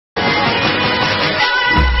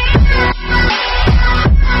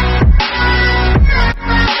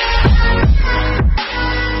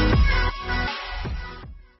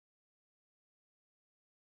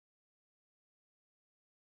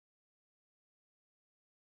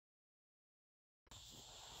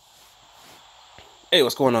Hey,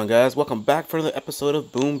 what's going on, guys? Welcome back for another episode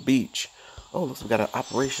of Boom Beach. Oh, looks like we got an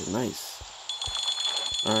operation. Nice.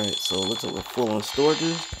 Alright, so it looks like we're full on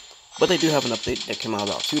storages. But they do have an update that came out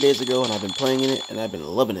about 2 days ago, and I've been playing in it, and I've been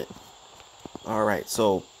loving it. Alright,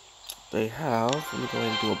 so they have... Let me go ahead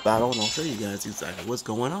and do a battle, and I'll show you guys exactly what's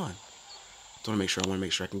going on. I want to make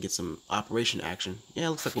sure I can get some operation action. Yeah,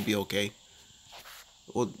 it looks like we'll be okay.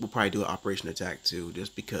 We'll probably do an operation attack, too,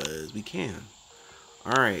 just because we can.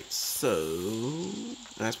 Alright, so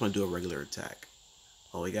I just want to do a regular attack.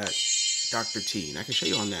 Oh, we got Dr. T, and I can show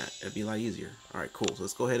you on that. It'd be a lot easier. Alright, cool. So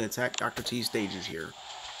let's go ahead and attack Dr. T's stages here.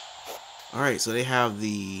 Alright, so they have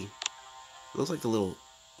the... looks like the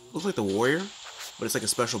warrior, but it's like a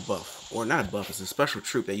special buff. Or not a buff, it's a special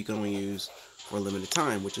troop that you can only use for a limited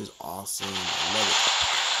time, which is awesome. I love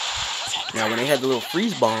it. Now, when they had the little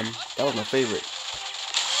freeze bomb, that was my favorite.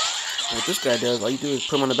 And what this guy does, all you do is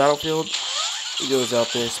put him on the battlefield. He goes out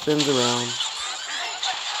there, spins around,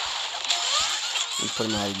 and put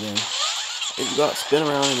him out again. They go out, spin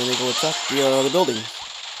around, and then they go attack the building.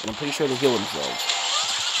 And I'm pretty sure they heal themselves.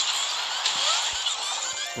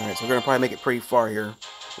 Alright, so we're going to probably make it pretty far here,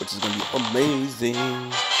 which is going to be amazing.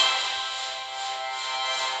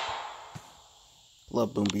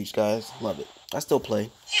 Love Boom Beach, guys. Love it. I still play.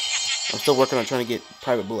 I'm still working on trying to get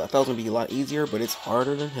Private Bullet. I thought it was going to be a lot easier, but it's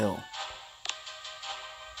harder than hell.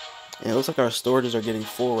 And it looks like our storages are getting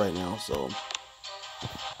full right now, so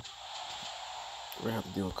we're going to have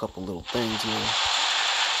to do a couple little things here.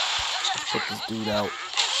 Let's put this dude out.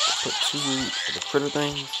 Put 2 of the critter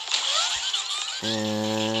things.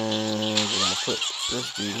 And we're going to put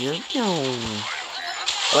this dude here. I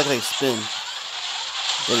like how they spin.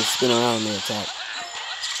 They spin around and they attack.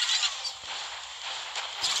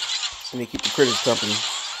 And they keep the critters company.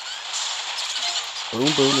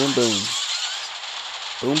 Boom, boom, and boom.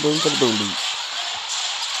 Boom, boom for the Boom Beach.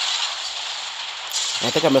 And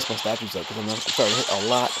I think I messed my statues up because I'm starting to hit a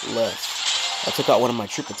lot less. I took out one of my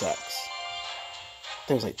troop attacks. I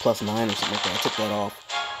think it was like +9 or something like that. I took that off.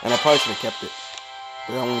 And I probably should have kept it.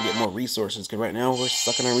 But I want to get more resources because right now we're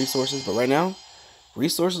sucking on resources. But right now,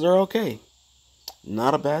 resources are okay.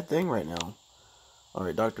 Not a bad thing right now.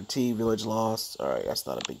 Alright, Dr. T, village lost. Alright, that's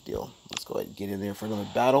not a big deal. Let's go ahead and get in there for another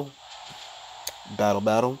battle.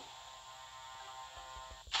 Battle.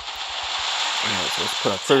 Alright, so let's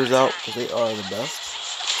put our critters out because they are the best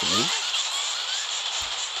to me.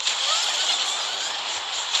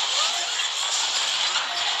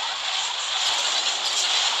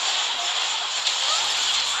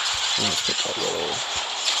 Let's put that little...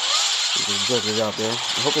 these jokers out there.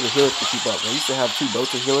 I'm hoping the healers can keep up. I used to have 2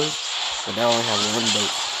 boats of healers, but now I only have 1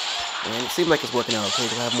 boat. And it seems like it's working out okay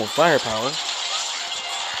because I have more firepower.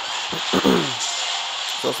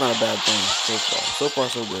 So it's not a bad thing so far. So far,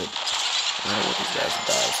 so good. I don't want these guys to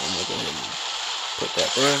die, so I'm going to go ahead and put that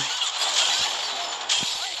there.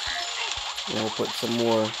 And we'll put some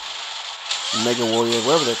more Mega Warriors,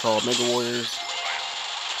 whatever they're called, Mega Warriors,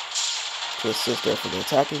 to assist there for the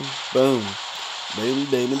attacking. Boom. Boom,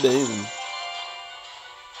 boom, boom.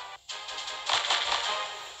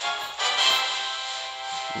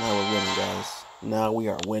 Now we're winning, guys. Now we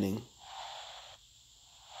are winning.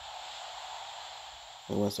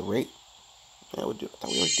 They want us to rate? Yeah, I thought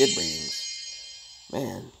we already did ratings.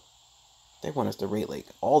 Man, they want us to rate like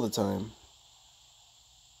all the time.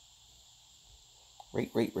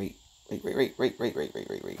 Rate.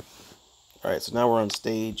 Alright, so now we're on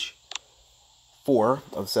stage 4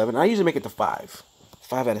 of 7. I usually make it to 5.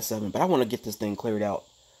 5 out of 7, but I want to get this thing cleared out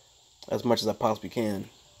as much as I possibly can.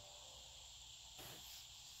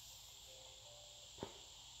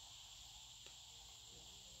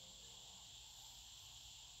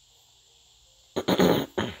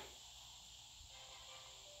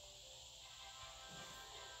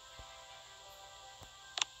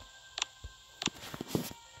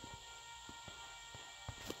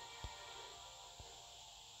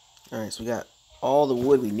 Alright, so we got all the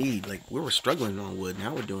wood we need. Like, we were struggling on wood.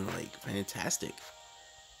 Now we're doing, like, fantastic.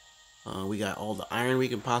 We got all the iron we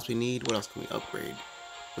can possibly need. What else can we upgrade?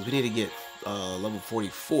 Because we need to get level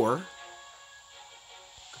 44. Could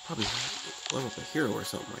probably level up a hero or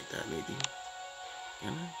something like that, maybe.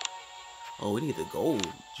 Can I? Oh, we need the gold.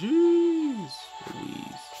 Jeez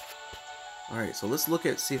Louise. Alright, so let's look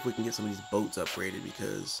at, see if we can get some of these boats upgraded,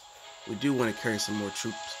 because we do want to carry some more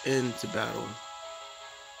troops into battle.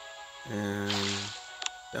 And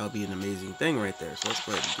that would be an amazing thing right there. So let's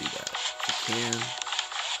go ahead and do that. If we can.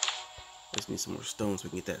 Let's need some more stones so we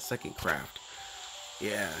can get that second craft.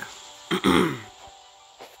 Yeah. The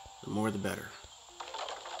more the better.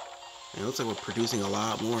 And it looks like we're producing a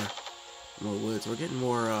lot more. More wood. So we're getting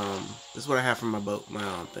more. This is what I have from my boat. My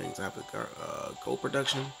things. I have the gold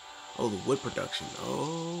production. Oh, the wood production.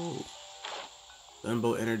 Oh,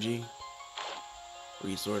 gunboat energy.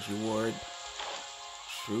 Resource reward.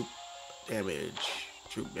 Troop damage.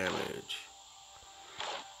 Troop damage.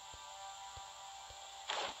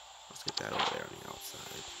 Let's get that over there on the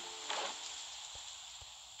outside.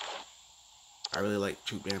 I really like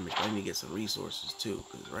troop damage, but I need to get some resources too,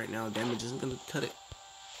 because right now damage isn't going to cut it.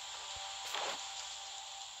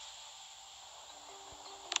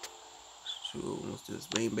 So let's do this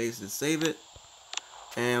main base and save it.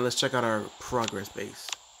 And let's check out our progress base.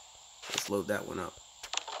 Let's load that one up.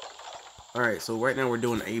 Alright, so right now we're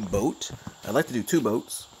doing a boat. I'd like to do 2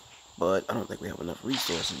 boats, but I don't think we have enough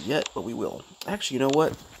resources yet, but we will. Actually, you know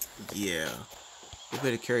what? Yeah. We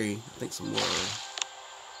better carry, I think, some more.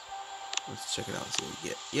 Let's check it out and see what we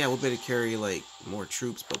get. Yeah, we'll better carry, like, more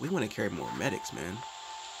troops, but we want to carry more medics, man.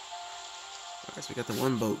 Alright, so we got the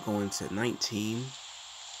 1 boat going to 19.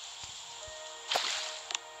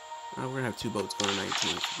 We're going to have 2 boats going to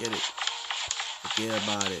 19. Forget it. Forget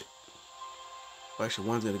about it. Well, actually,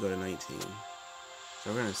 one's going to go to 19. So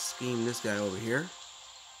we're going to scheme this guy over here.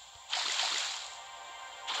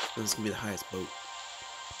 This is going to be the highest boat.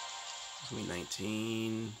 It's going to be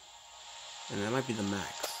 19. And that might be the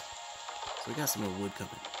max. So we got some more wood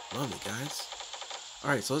coming. Love it, guys.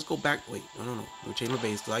 Alright, so let's go back. Wait, no. Let me change my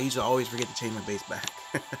base, because I usually always forget to change my base back.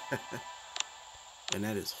 And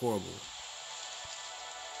that is horrible.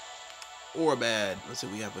 Or bad. Let's see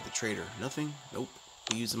what we have with the trader. Nothing? Nope.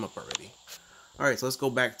 We used them up already. Alright, so let's go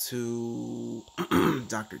back to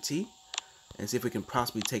Dr. T and see if we can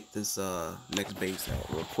possibly take this next base out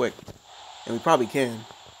real quick. And we probably can.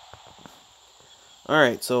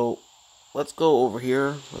 Alright, so let's go over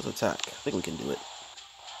here. Let's attack. I think we can do it.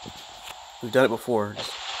 We've done it before.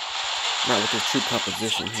 Just not with this troop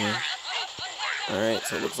composition here. Alright,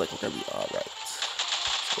 so it looks like we're going to be alright.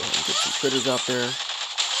 Let's go ahead and get some critters out there.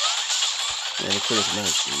 Man, the critters are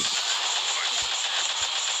nice, dude.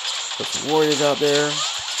 Put some warriors out there.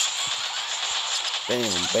 Bam,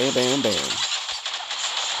 bam, bam, bam.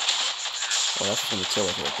 Oh, that's from the killer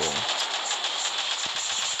right there.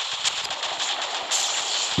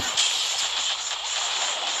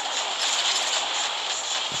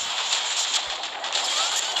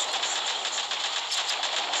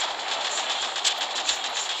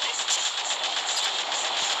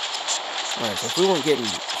 Alright, so if we weren't getting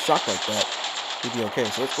shocked like that, we'd be okay.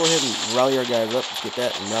 So let's go ahead and rally our guys up. Let's get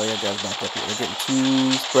that and rally our guys back up here. We're getting too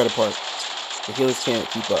spread apart. The healers can't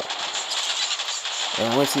keep up. And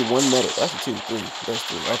I want to see 1 medic. That's a 2, 3. That's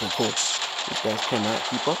 3. Okay, cool. These guys cannot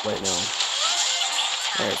keep up right now.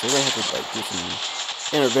 Alright, so we're going to have to like do some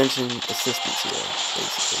intervention assistance here,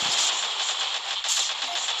 basically.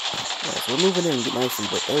 Alright, so we're moving in nicely,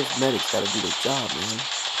 but those medics got to do their job, man.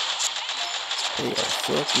 They are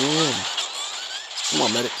sucking in. Come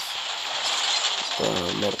on, medics.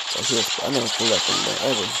 Medics. I never feel that thing there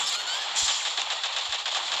ever.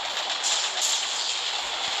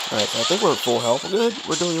 Alright, so I think we're at full health. We're good.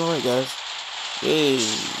 We're doing alright, guys. Yay.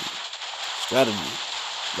 Strategy.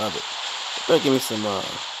 Love it. Better give me some,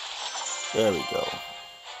 there we go.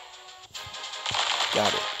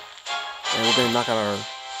 Got it. And we're going to knock out our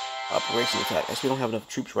operation attack. Actually, we don't have enough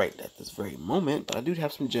troops right at this very moment, but I do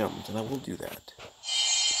have some gems, and I will do that.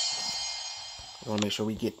 I want to make sure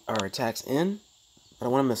we get our attacks in. I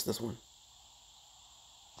don't want to miss this one.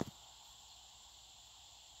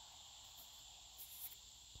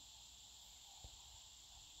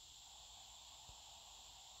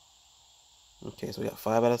 Okay, so we got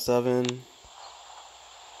 5 out of 7.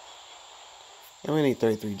 And we need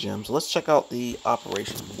 33 gems. So let's check out the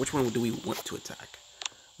operation. Which one do we want to attack?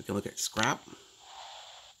 We can look at scrap.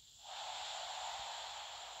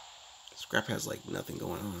 Scrap has like nothing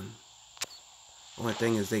going on. Only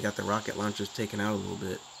thing is they got the rocket launchers taken out a little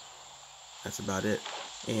bit. That's about it.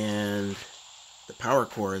 And the power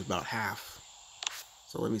core is about half.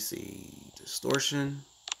 So let me see. Distortion.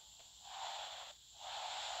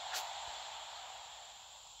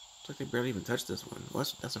 Looks like they barely even touched this one. Well,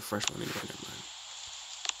 that's a fresh one anyway. Never mind.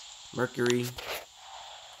 Mercury.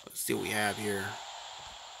 Let's see what we have here.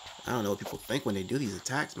 I don't know what people think when they do these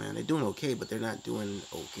attacks, man. They're doing okay, but they're not doing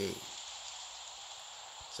okay.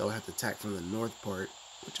 So I have to attack from the north part,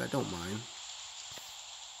 which I don't mind.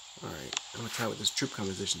 Alright, I'm going to try with this troop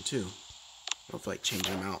composition too. I don't feel like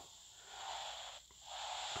changing them out.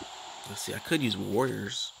 Let's see, I could use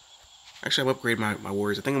warriors. Actually, I'm upgrading my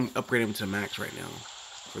warriors. I think I'm upgrading them to the max right now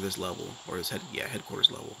for this level. Or this headquarters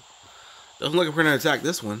level. Doesn't look like we're going to attack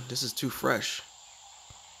this one. This is too fresh.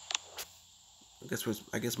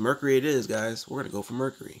 I guess Mercury it is, guys. We're going to go for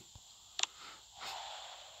Mercury.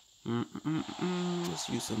 Let's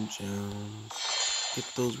use some gems. Get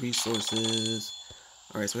those resources.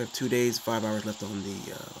 Alright, so we have 2 days, 5 hours left on the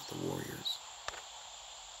warriors.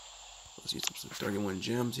 Let's use some 31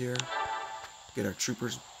 gems here. Get our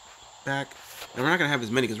troopers back. And we're not going to have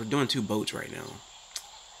as many because we're doing 2 boats right now.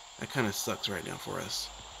 That kind of sucks right now for us.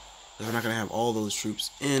 Because we're not going to have all those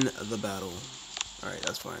troops in the battle. Alright,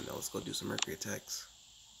 that's fine though. Let's go do some mercury attacks.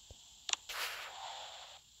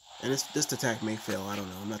 And this attack may fail. I don't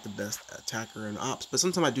know. I'm not the best attacker in ops. But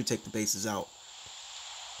sometimes I do take the bases out.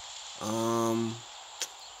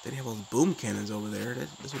 They have those boom cannons over there.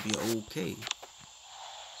 This would be okay.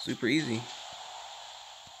 Super easy.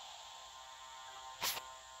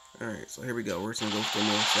 Alright, so here we go. We're just going to go to the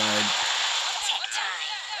north side.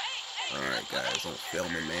 Alright, guys. Don't fail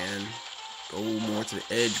me, man. Go more to the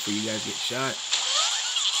edge before you guys get shot.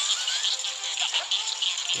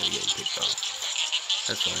 Yeah, you're getting picked off.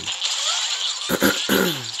 That's fine.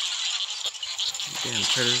 Damn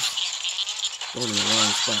critters. Going in the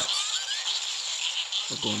wrong spot.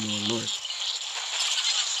 We're going more north.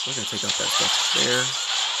 We're going to take out that stuff there.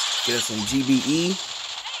 Get us some GBE.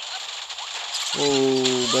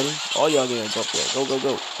 Whoa, buddy. All y'all getting go up there. Go, go,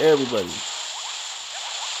 go. Everybody.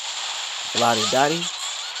 Lottie Dottie.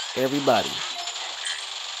 Everybody.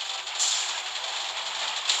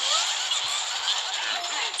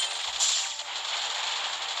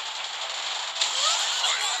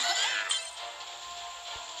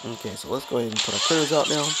 Okay, so let's go ahead and put our critters out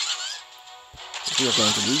now. We are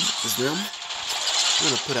going to need is them. I'm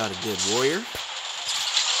going to put out a good warrior.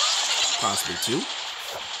 Possibly 2.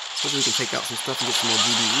 Hopefully we can take out some stuff and get some more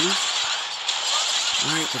GBE.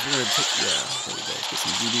 Alright, so we're going to take, yeah, there we go. Get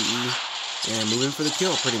some GBE. And move in for the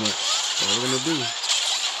kill, pretty much. That's all we're going to do.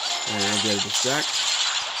 And get a distract.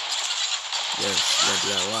 Yes, we got to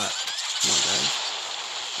do that a lot. Come on, guys.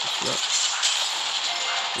 Disrupt.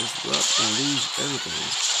 Disrupt and lose everything.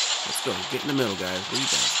 Let's go. Get in the middle, guys. Where you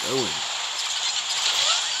guys going?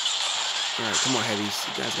 Alright, come on, heavies.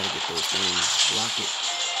 You guys gotta get those things. Block it.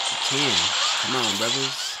 You can. Come on,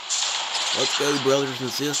 brothers. Let's go, brothers and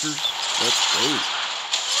sisters. Let's go.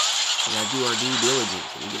 We gotta do our due diligence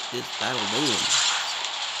and get this battle going.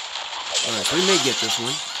 Alright, so we may get this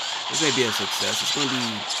one. This may be a success. It's gonna be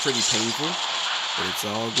pretty painful, but it's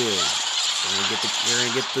all good. We're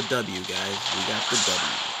gonna get the W, guys. We got the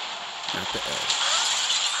W, not the L.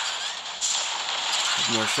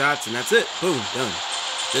 More shots, and that's it. Boom, done.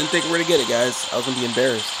 Didn't think we were gonna get it, guys. I was gonna be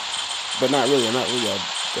embarrassed, but not really. I'm not really a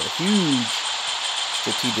huge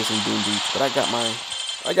strategist in Boom Beach, but I got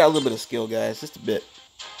a little bit of skill, guys, just a bit.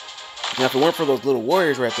 Now, if it weren't for those little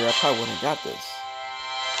warriors right there, I probably wouldn't have got this.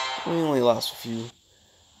 We only lost a few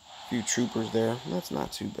troopers there. That's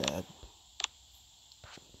not too bad.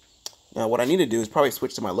 Now, what I need to do is probably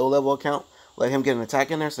switch to my low-level account, let him get an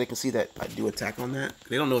attack in there so they can see that I do attack on that.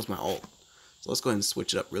 They don't know it's my ult. So let's go ahead and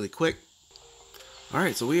switch it up really quick.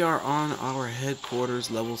 Alright, so we are on our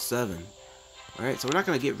headquarters level 7. Alright, so we're not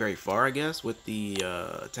going to get very far, I guess, with the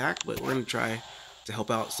attack, but we're going to try to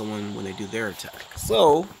help out someone when they do their attack.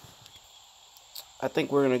 So, I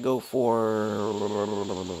think we're going to go for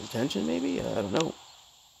tension, maybe? I don't know.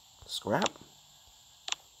 Scrap?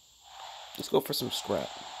 Let's go for some scrap.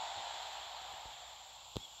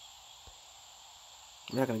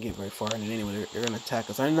 I'm not going to get very far in it anyway. They're going to attack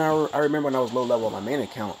us. I remember when I was low level on my main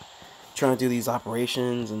account, trying to do these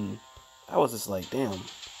operations, and I was just like, damn.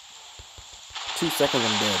 2 seconds,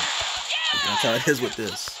 I'm dead. That's how it is with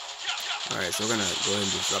this. Alright, so we're going to go ahead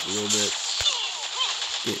and disrupt a little bit.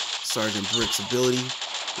 Get Sergeant Brick's ability.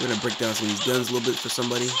 We're going to break down some of these guns a little bit for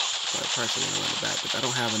somebody. Probably should have run the back, but I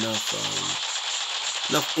don't have enough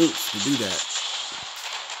oomph to do that.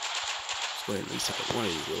 Let's go ahead and at least take up one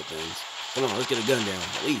of these little things. Come on, let's get a gun down,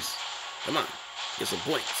 at least. Come on, get some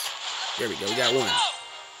points. There we go, we got one.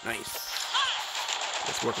 Nice.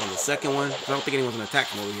 Let's work on the second one. I don't think anyone's gonna attack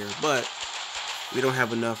from over here, but we don't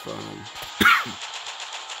have enough of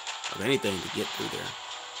anything to get through there.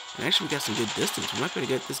 And actually, we got some good distance. We might be able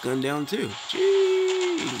to get this gun down too.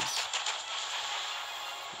 Jeez.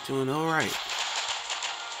 Doing all right.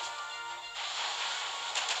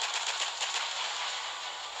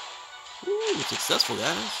 Ooh, successful,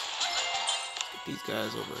 guys. These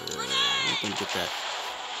guys over there. I'm gonna get that.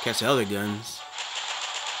 Catch the other guns.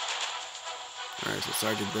 Alright, so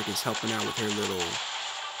Sergeant Brick is helping out with her little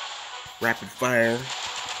rapid fire.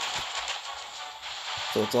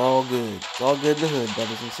 So it's all good. It's all good in the hood,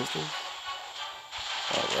 brothers and sisters.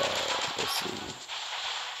 Alright, let's see.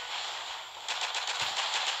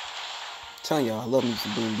 I'm telling y'all, I love me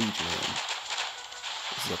some Boom Beach, man.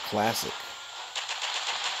 This is a classic.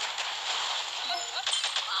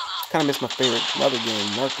 Kind of miss my favorite mother game,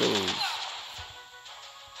 Narcos.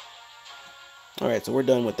 Alright, so we're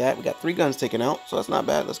done with that. We got 3 guns taken out, so that's not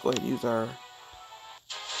bad. Let's go ahead and use our...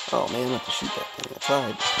 Oh man, I have to shoot that thing. I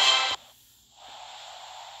tried.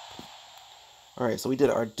 Alright, so we did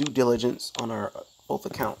our due diligence on our both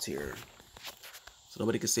accounts here. So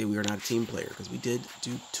nobody could say we are not a team player, because we did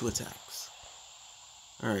do 2 attacks.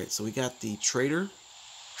 Alright, so we got the trader.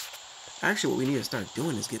 Actually, what we need to start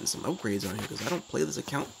doing is getting some upgrades on here, because I don't play this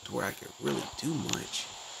account to where I can really do much.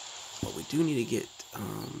 But we do need to get,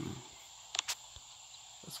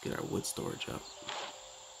 let's get our wood storage up.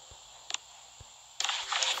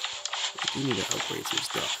 We do need to upgrade some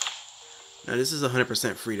stuff. Now, this is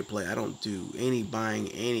 100% free to play. I don't do any buying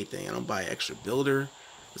anything. I don't buy extra builder,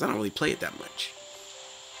 because I don't really play it that much.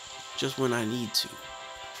 Just when I need to.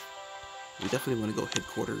 We definitely want to go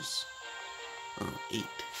headquarters 8.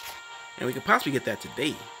 And we could possibly get that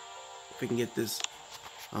today. If we can get this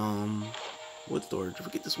wood storage. If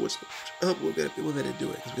we get this wood storage up, we'll get to do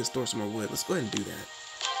it. Because we can store some more wood. Let's go ahead and do that.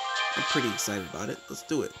 I'm pretty excited about it. Let's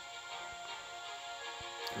do it.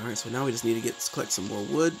 Alright, so now we just need to collect some more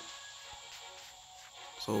wood.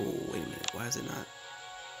 So, wait a minute. Why is it not?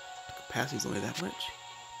 The capacity's only that much?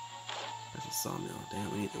 That's a sawmill.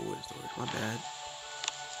 Damn, we need the wood storage. My bad.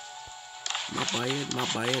 My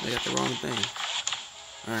bad. I got the wrong thing.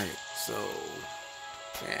 Alright, so...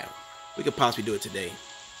 yeah. We could possibly do it today.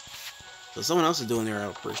 So someone else is doing their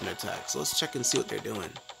operation attack. So let's check and see what they're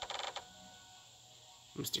doing.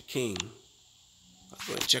 Mr. King. Let's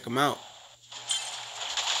go ahead and check him out.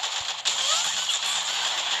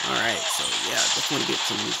 Alright, so yeah, definitely want to get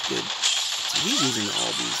some of these good... So he's using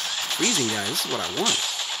all these freezing guys. This is what I want.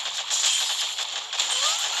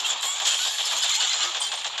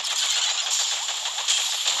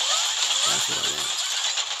 That's what I want.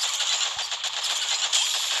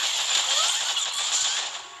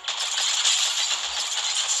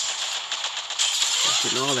 Just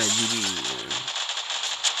getting all that UV, man.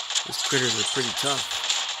 These critters are pretty tough.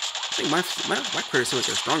 I think my critters seem like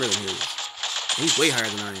they're stronger than his. He's way higher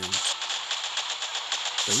than I am.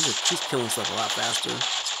 So he's killing stuff a lot faster.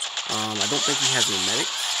 I don't think he has any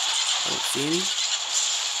medics. I don't see any.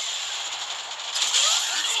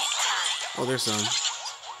 Oh, there's some.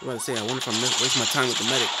 I'm about to say, I wonder if I'm wasting my time with the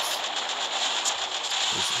medics.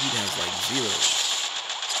 He has like 0.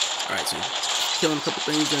 Alright, so killing a couple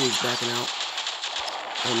things, then he's backing out.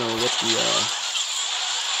 I don't know what the,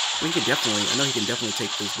 I know he can definitely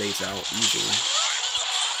take this base out easily.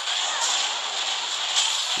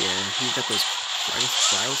 Yeah, he's got those, I guess,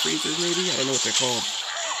 cryo freezers maybe? I don't know what they're called.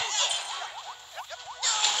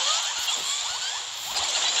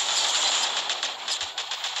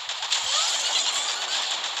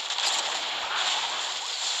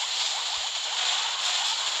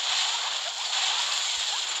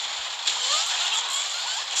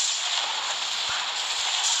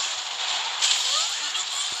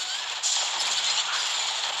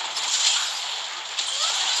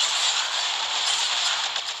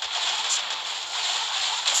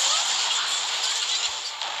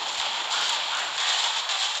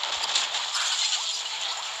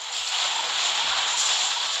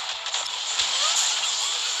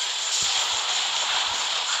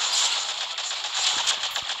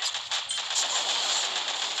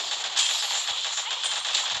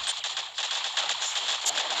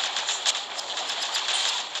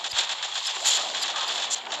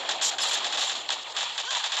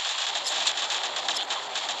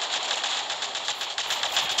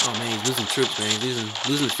 Oh man, he's losing troops, man. He's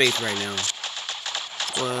losing faith right now.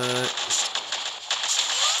 What?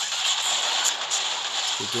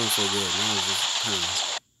 He's doing so good. Now he's just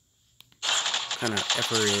kind of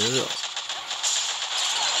efforting it up.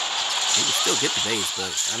 He can still get the base, but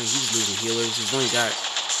I mean, he's losing healers. He's only got.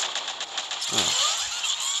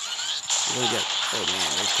 Oh man,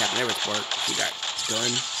 there's Captain Everett's part. He got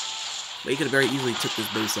done. But he could have very easily took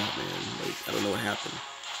this base out, man. Like, I don't know what happened.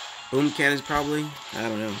 Boom cannons probably. I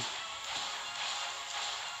don't know.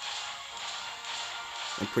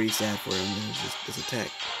 I'm pretty sad for him. This attack.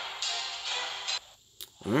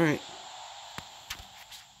 All right.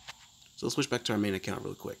 So let's switch back to our main account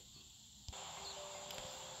real quick.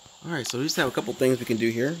 All right. So we just have a couple things we can do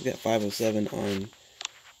here. We got 507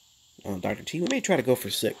 on Dr. T. We may try to go for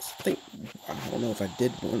 6. I don't know if I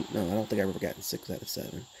did one. No, I don't think I've ever gotten 6 out of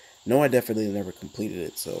 7. No, I definitely never completed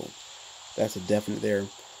it. So that's a definite there.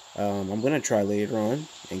 I'm going to try later on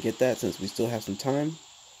and get that since we still have some time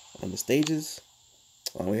on the stages.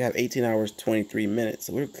 We have 18 hours, 23 minutes,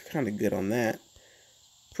 so we're kind of good on that.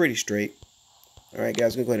 Pretty straight. All right,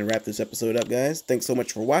 guys, we're going to go ahead and wrap this episode up, guys. Thanks so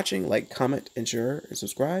much for watching. Like, comment, and share, and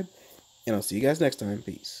subscribe. And I'll see you guys next time.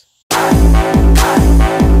 Peace.